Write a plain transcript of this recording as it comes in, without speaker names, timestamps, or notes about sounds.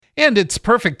And it's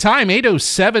perfect time,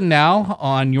 8:07 now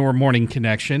on your Morning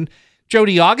Connection.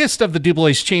 Jodi August of the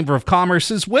DuBois Chamber of Commerce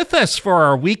is with us for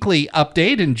our weekly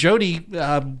update. And Jodi,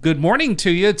 good morning to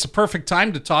you. It's a perfect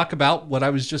time to talk about what I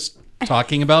was just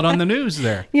talking about on the news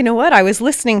there. You know what? I was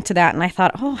listening to that and I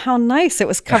thought, oh, how nice. It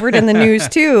was covered in the news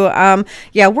too.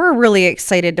 We're really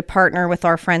excited to partner with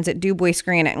our friends at DuBois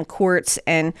Granite and Quartz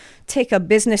and take a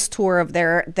business tour of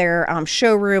their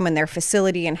showroom and their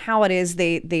facility and how it is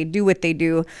they do what they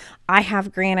do. I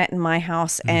have granite in my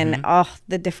house and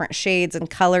the different shades and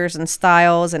colors and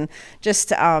styles and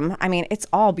just, it's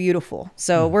all beautiful.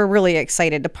 So we're really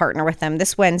excited to partner with them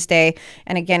this Wednesday.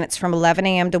 And again, it's from 11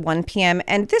 a.m. to 1 p.m.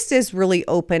 And this is really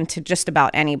open to just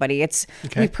about anybody.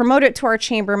 We promote it to our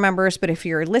chamber members, but if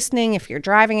you're listening, if you're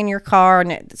driving in your car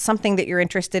and it's something that you're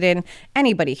interested in,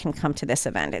 anybody can come to this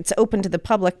event. It's open to the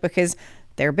public because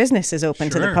their business is open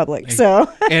to the public.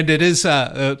 So, and it is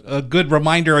a good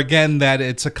reminder again that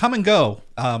it's a come and go.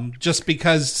 Just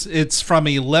because it's from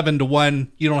 11 to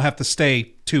 1, you don't have to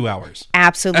stay 2 hours.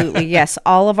 Absolutely, yes.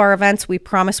 All of our events, we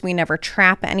promise we never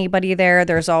trap anybody there.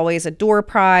 There's always a door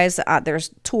prize. There's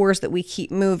tours that we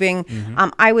keep moving.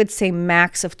 I would say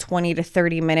max of 20 to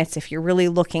 30 minutes if you're really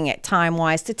looking at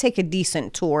time-wise to take a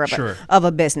decent tour of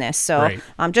a business. So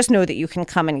just know that you can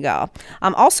come and go.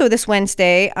 Also this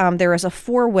Wednesday, there is a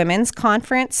 4 women's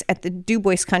conference at the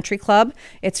DuBois Country Club.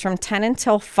 It's from 10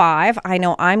 until 5. I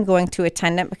know I'm going to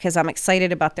attend it because I'm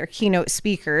excited about their keynote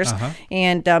speakers.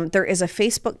 And there is a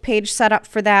Facebook page set up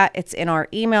for that. It's in our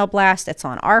email blast. It's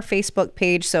on our Facebook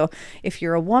page. So if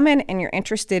you're a woman and you're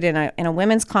interested in a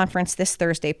women's conference this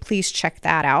Thursday, please check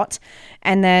that out.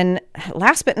 And then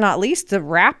last but not least, to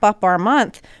wrap up our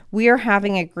month, we are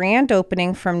having a grand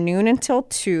opening from noon until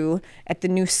 2 at the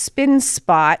new Spin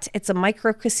Spot. It's a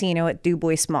micro casino at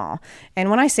DuBois Mall. And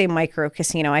when I say micro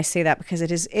casino, I say that because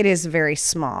it is very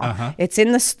small. It's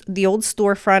in the old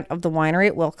storefront of the winery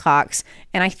at Wilcox.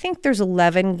 And I think there's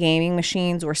 11 gaming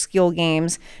machines or skill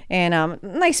games and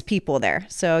nice people there.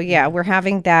 So yeah, we're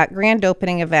having that grand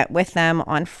opening event with them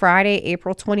on Friday,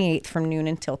 April 28th from noon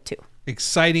until 2.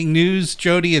 Exciting news,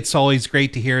 Jodi. It's always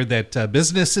great to hear that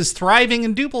business is thriving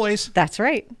in DuBois. That's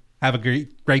right. Have a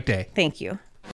great day. Thank you.